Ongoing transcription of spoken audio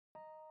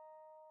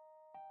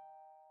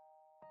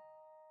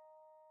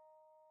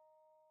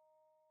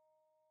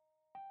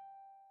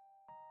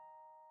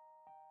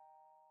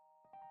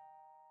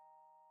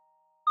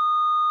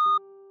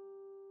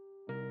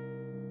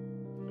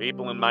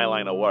People in my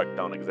line of work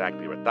don't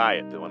exactly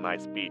retire to a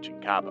nice beach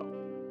in Cabo.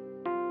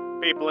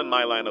 People in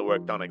my line of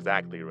work don't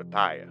exactly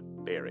retire,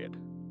 period.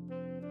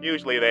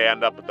 Usually they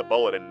end up with a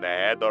bullet in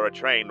their head or a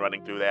train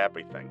running through their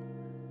everything.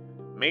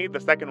 Me, the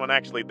second one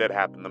actually did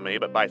happen to me,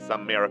 but by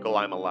some miracle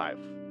I'm alive.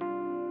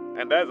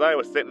 And as I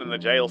was sitting in a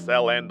jail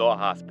cell and/or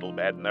hospital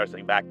bed,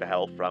 nursing back to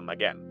health from,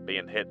 again,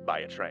 being hit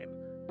by a train,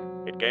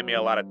 it gave me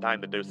a lot of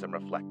time to do some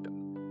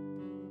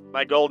reflecting.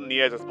 My golden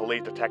years as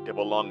police detective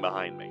were long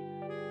behind me.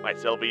 My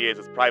silver years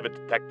as private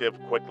detective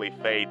quickly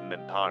fading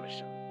and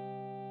tarnishing.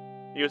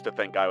 Used to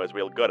think I was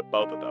real good at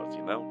both of those,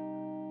 you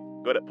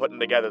know? Good at putting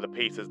together the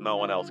pieces no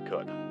one else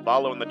could,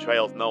 following the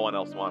trails no one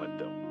else wanted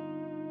to.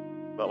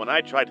 But when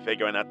I tried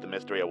figuring out the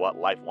mystery of what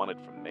life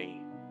wanted from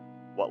me,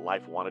 what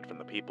life wanted from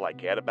the people I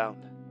cared about,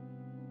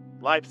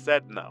 life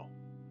said no.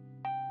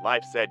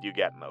 Life said you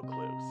get no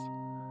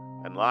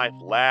clues. And life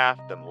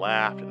laughed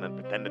and then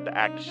pretended to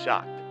act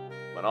shocked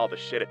when all the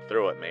shit it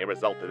threw at me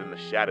resulted in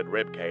a shattered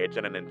ribcage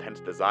and an intense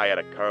desire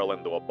to curl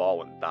into a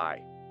ball and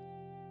die.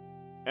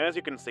 As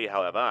you can see,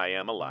 however, I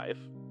am alive.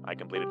 I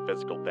completed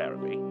physical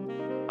therapy.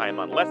 I am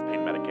on less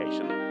pain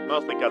medication,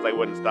 mostly because I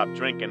wouldn't stop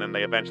drinking and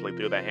they eventually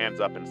threw their hands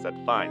up and said,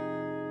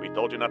 "Fine, we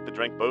told you not to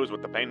drink booze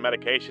with the pain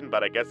medication,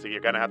 but I guess you're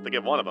gonna have to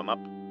give one of them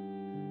up."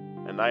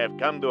 And I have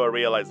come to a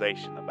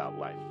realization about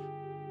life.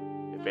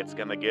 If it's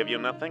gonna give you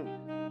nothing,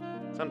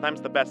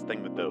 sometimes the best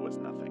thing to do is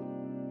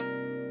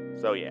nothing.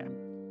 So yeah,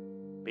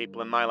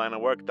 people in my line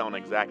of work don't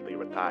exactly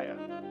retire.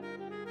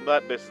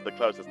 But this is the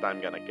closest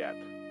I'm gonna get.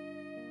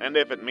 And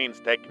if it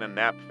means taking a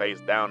nap face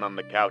down on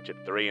the couch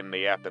at 3 in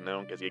the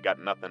afternoon because you got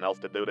nothing else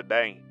to do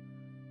today,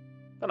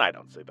 then I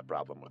don't see the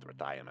problem with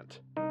retirement.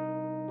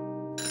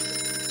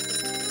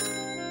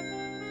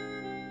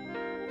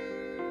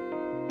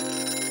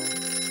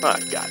 Ah,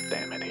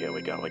 goddammit, here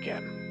we go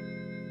again.